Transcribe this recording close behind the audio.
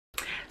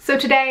So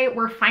today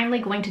we're finally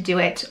going to do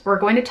it. We're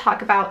going to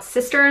talk about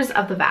Sisters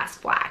of the Vast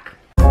Black.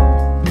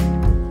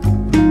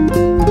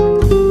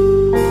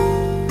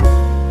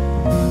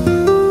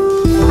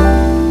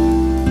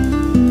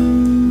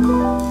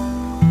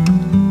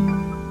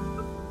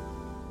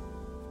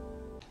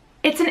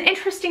 It's an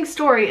interesting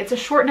story. It's a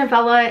short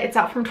novella. It's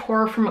out from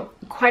Tor from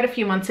quite a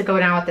few months ago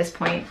now at this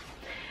point.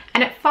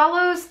 And it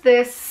follows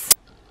this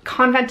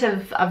convent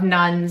of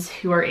nuns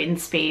who are in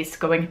space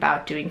going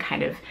about doing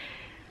kind of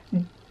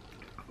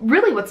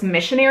really what's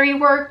missionary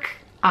work,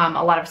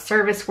 a lot of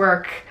service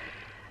work.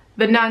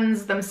 The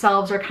nuns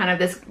themselves are kind of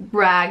this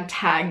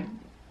ragtag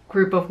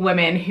group of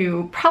women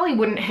who probably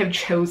wouldn't have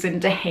chosen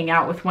to hang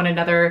out with one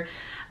another,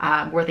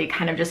 were they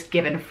kind of just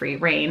given free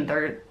rein.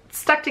 They're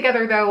stuck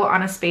together though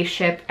on a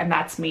spaceship, and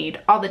that's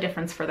made all the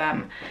difference for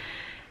them.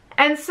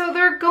 And so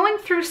they're going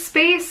through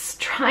space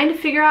trying to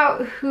figure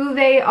out who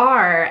they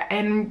are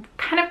and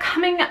kind of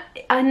coming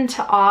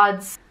into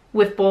odds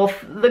with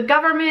both the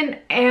government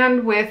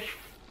and with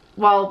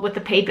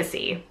the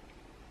papacy.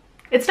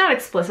 It's not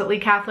explicitly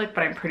Catholic,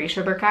 but I'm pretty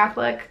sure they're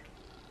Catholic.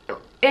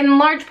 In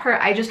large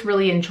part, I just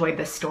really enjoyed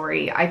this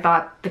story. I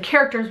thought the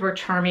characters were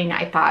charming.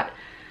 I thought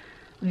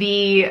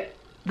the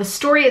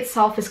story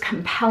itself is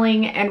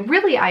compelling, and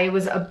really I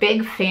was a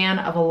big fan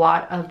of a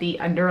lot of the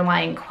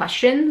underlying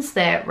questions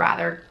that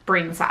Rather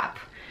brings up.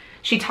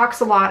 She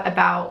talks a lot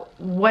about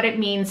what it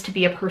means to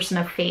be a person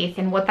of faith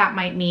and what that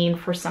might mean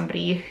for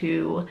somebody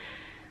who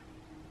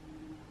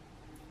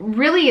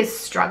really is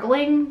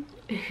struggling,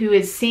 who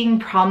is seeing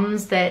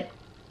problems that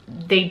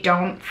they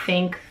don't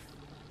think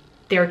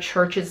their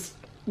church is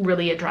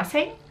really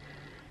addressing.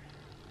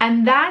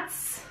 And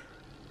that's,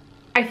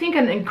 I think,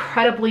 an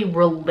incredibly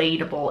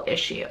relatable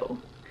issue.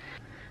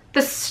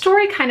 The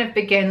story kind of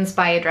begins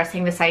by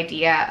addressing this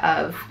idea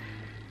of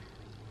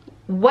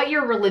what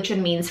your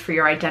religion means for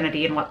your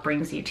identity and what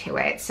brings you to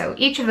it. So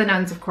each of the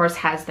nuns, of course,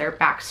 has their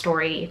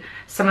backstory.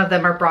 Some of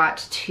them are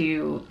brought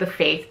to the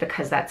faith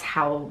because that's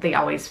how they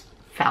always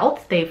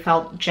felt. They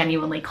felt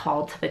genuinely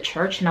called to the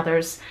church, and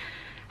others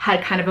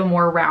had kind of a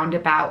more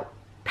roundabout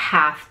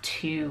path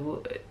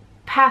to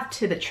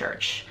the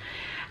church.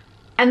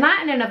 And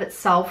that in and of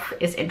itself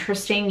is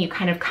interesting. You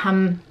kind of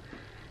come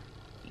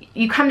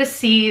to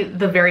see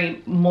the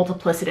very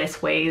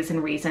multiplicitous ways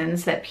and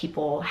reasons that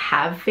people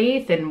have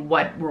faith and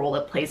what role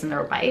it plays in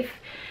their life.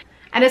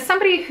 And as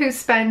somebody who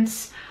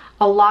spent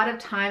a lot of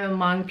time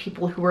among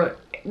people who were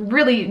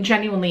really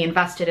genuinely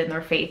invested in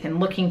their faith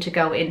and looking to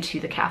go into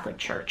the Catholic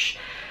Church,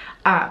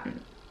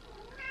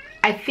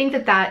 I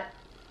think that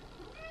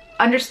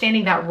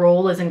understanding that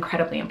role is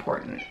incredibly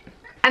important.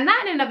 And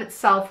that in and of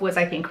itself was,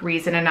 I think,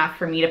 reason enough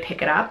for me to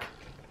pick it up.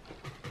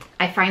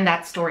 I find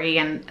that story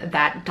and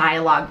that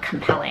dialogue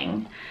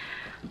compelling.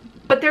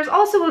 But there's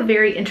also a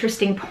very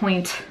interesting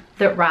point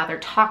that Rather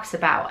talks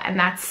about, and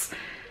that's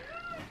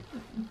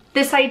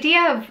this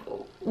idea of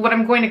what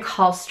I'm going to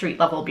call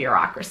street-level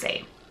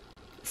bureaucracy.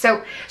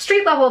 So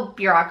street-level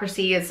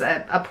bureaucracy is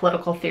a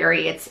political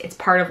theory. It's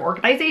part of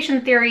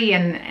organization theory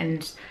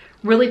and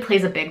really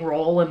plays a big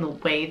role in the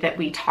way that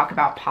we talk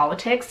about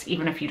politics,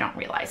 even if you don't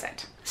realize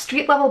it.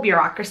 Street-level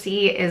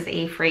bureaucracy is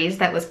a phrase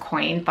that was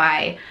coined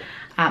by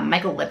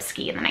Michael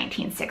Lipsky in the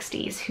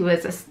 1960s, who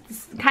is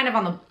kind of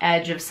on the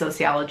edge of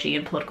sociology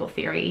and political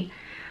theory.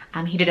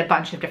 He did a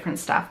bunch of different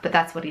stuff, but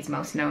that's what he's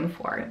most known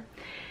for.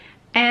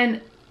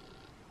 And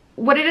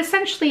what it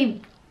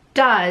essentially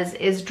does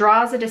is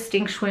draws a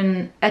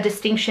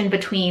distinction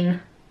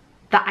between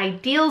the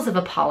ideals of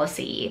a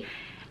policy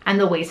and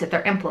the ways that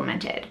they're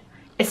implemented,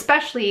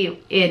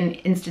 especially in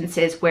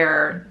instances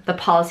where the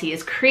policy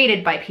is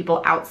created by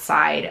people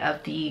outside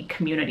of the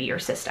community or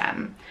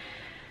system.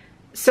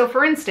 So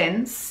for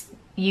instance,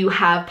 you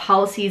have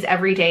policies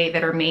every day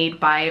that are made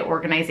by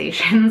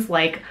organizations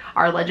like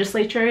our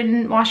legislature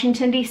in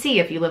Washington, D.C.,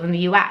 if you live in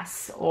the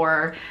US,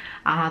 or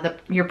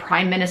your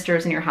prime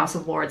ministers in your House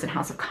of Lords and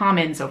House of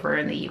Commons over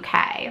in the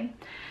UK.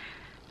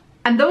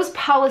 And those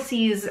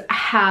policies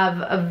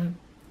have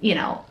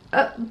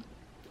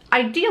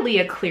ideally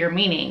a clear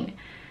meaning,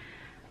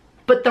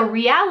 but the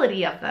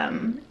reality of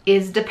them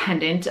is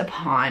dependent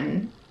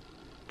upon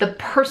the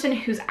person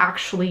who's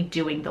actually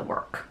doing the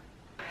work.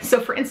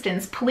 So for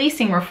instance,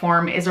 policing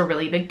reform is a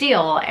really big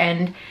deal,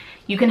 and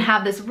you can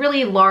have this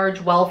really large,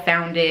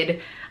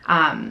 well-founded,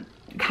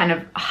 kind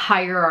of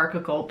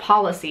hierarchical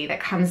policy that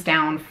comes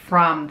down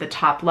from the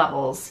top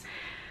levels.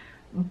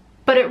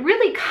 But it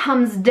really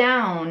comes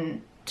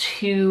down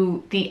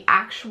to the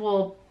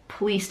actual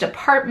police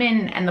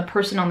department and the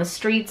person on the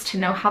streets to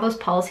know how those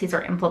policies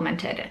are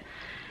implemented.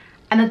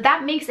 And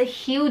that makes a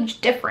huge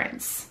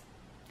difference.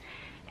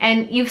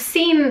 And you've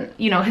seen,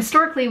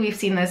 historically we've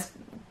seen this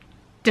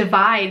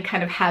divide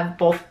kind of have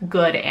both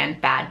good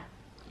and bad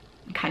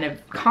kind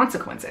of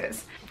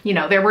consequences.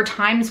 There were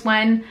times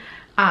when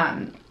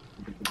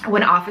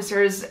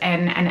officers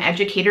and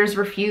educators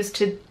refused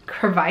to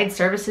provide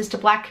services to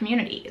Black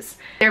communities.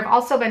 There have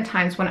also been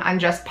times when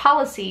unjust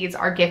policies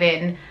are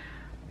given,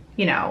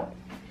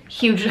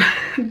 huge,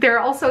 there are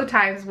also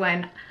times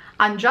when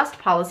unjust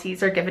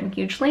policies are given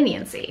huge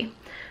leniency.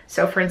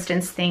 So for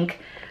instance, think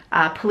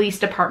police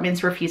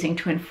departments refusing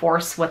to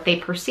enforce what they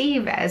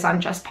perceive as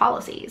unjust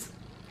policies.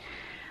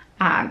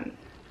 I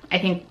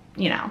think,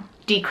 you know,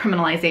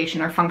 decriminalization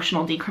or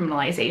functional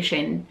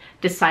decriminalization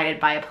decided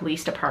by a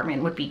police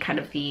department would be kind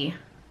of the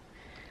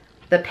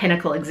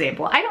pinnacle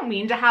example. I don't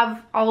mean to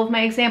have all of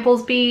my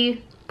examples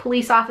be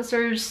police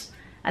officers.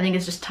 I think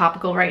it's just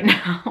topical right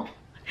now.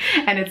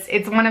 And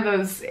it's one of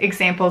those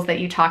examples that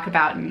you talk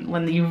about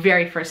when you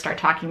very first start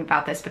talking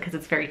about this, because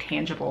it's very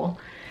tangible.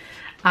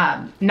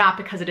 Not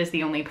because it is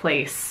the only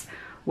place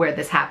where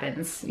this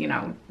happens. You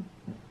know,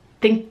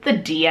 think the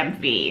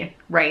DMV,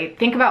 right?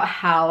 Think about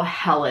how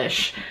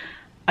hellish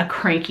a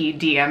cranky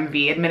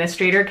DMV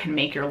administrator can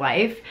make your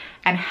life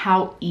and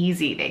how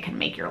easy they can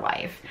make your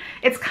life.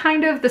 It's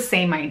kind of the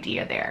same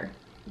idea there.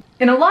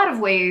 In a lot of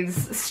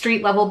ways,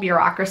 street level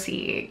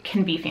bureaucracy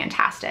can be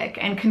fantastic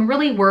and can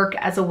really work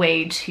as a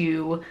way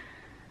to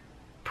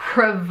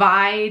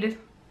provide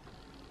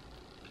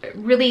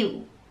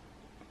really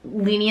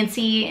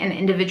leniency and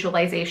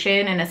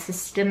individualization in a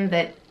system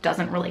that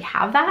doesn't really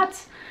have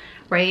that,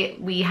 right?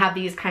 We have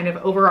these kind of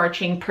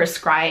overarching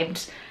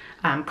prescribed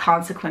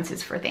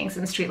consequences for things.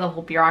 In street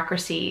level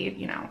bureaucracy,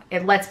 you know,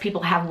 it lets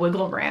people have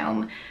wiggle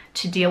room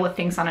to deal with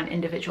things on an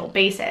individual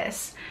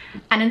basis.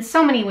 And in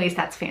so many ways,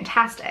 that's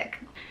fantastic.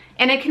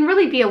 And it can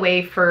really be a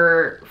way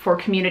for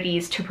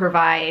communities to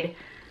provide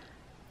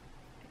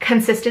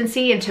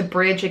consistency and to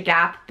bridge a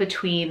gap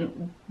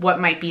between what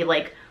might be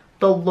like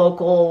the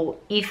local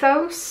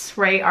ethos,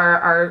 right?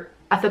 Our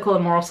ethical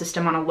and moral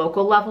system on a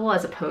local level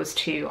as opposed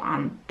to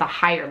on the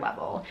higher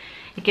level.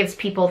 It gives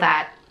people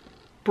that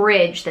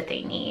bridge that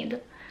they need.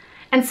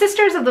 And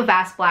Sisters of the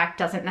Vast Black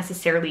doesn't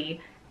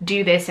necessarily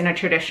do this in a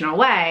traditional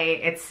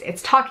way.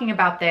 It's talking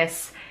about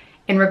this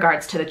in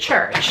regards to the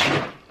church.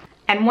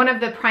 And one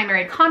of the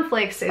primary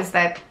conflicts is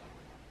that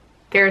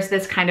there's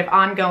this kind of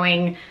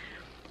ongoing,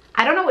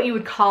 I don't know what you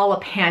would call a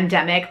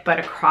pandemic, but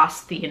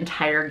across the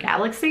entire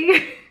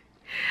galaxy.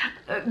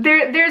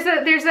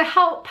 there's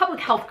a public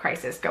health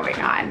crisis going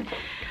on.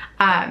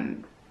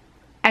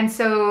 And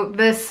so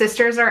the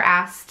sisters are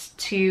asked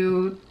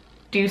to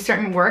do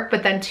certain work,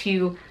 but then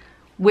to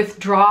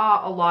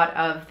withdraw a lot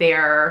of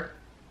their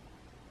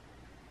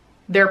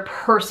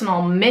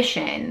personal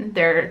mission,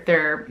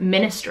 their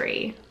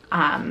ministry,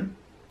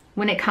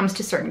 when it comes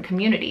to certain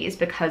communities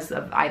because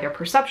of either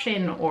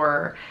perception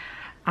or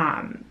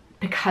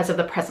because of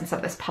the presence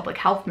of this public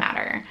health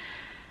matter.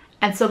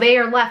 And so they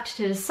are left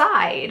to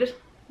decide,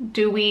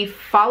 do we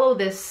follow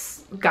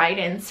this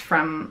guidance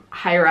from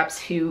higher ups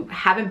who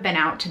haven't been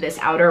out to this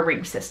outer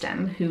ring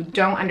system, who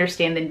don't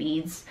understand the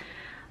needs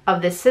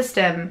of this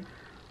system,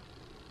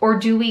 or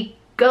do we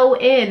go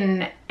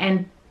in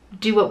and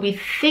do what we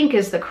think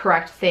is the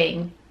correct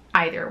thing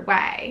either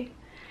way?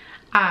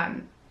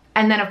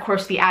 And then of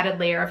course the added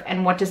layer of,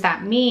 and what does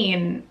that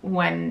mean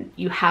when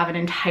you have an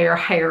entire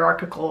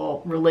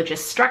hierarchical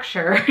religious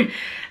structure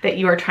that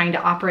you are trying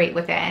to operate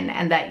within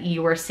and that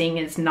you are seeing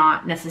is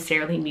not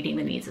necessarily meeting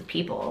the needs of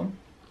people?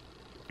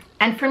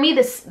 And for me,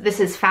 this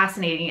is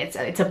fascinating.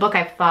 It's a book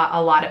I've thought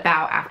a lot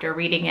about after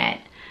reading it.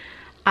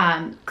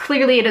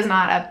 Clearly it is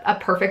not a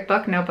perfect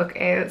book. No book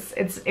is.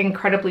 It's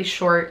incredibly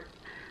short,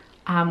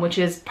 which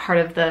is part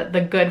of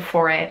the good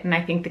for it. And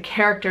I think the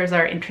characters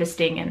are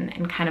interesting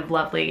and kind of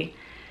lovely.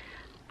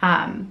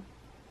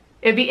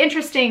 It'd be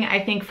interesting,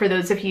 I think, for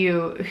those of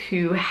you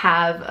who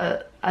have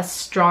a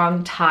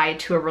strong tie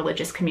to a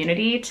religious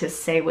community to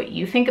say what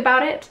you think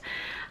about it.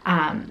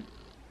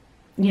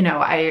 You know,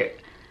 I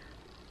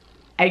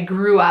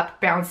grew up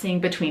bouncing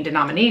between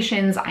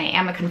denominations. I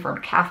am a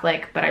confirmed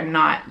Catholic, but I'm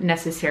not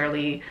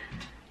necessarily,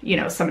 you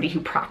know, somebody who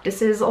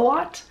practices a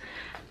lot.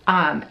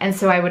 And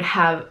so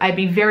I'd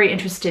be very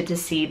interested to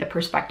see the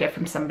perspective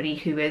from somebody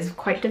who is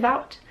quite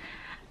devout.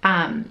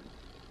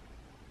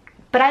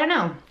 But I don't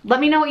know. Let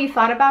me know what you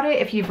thought about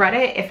it if you've read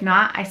it. If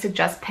not, I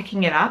suggest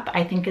picking it up.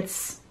 I think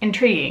it's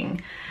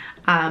intriguing.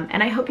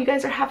 And I hope you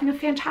guys are having a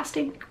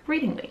fantastic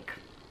reading week.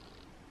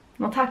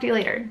 We'll talk to you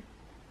later.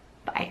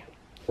 Bye.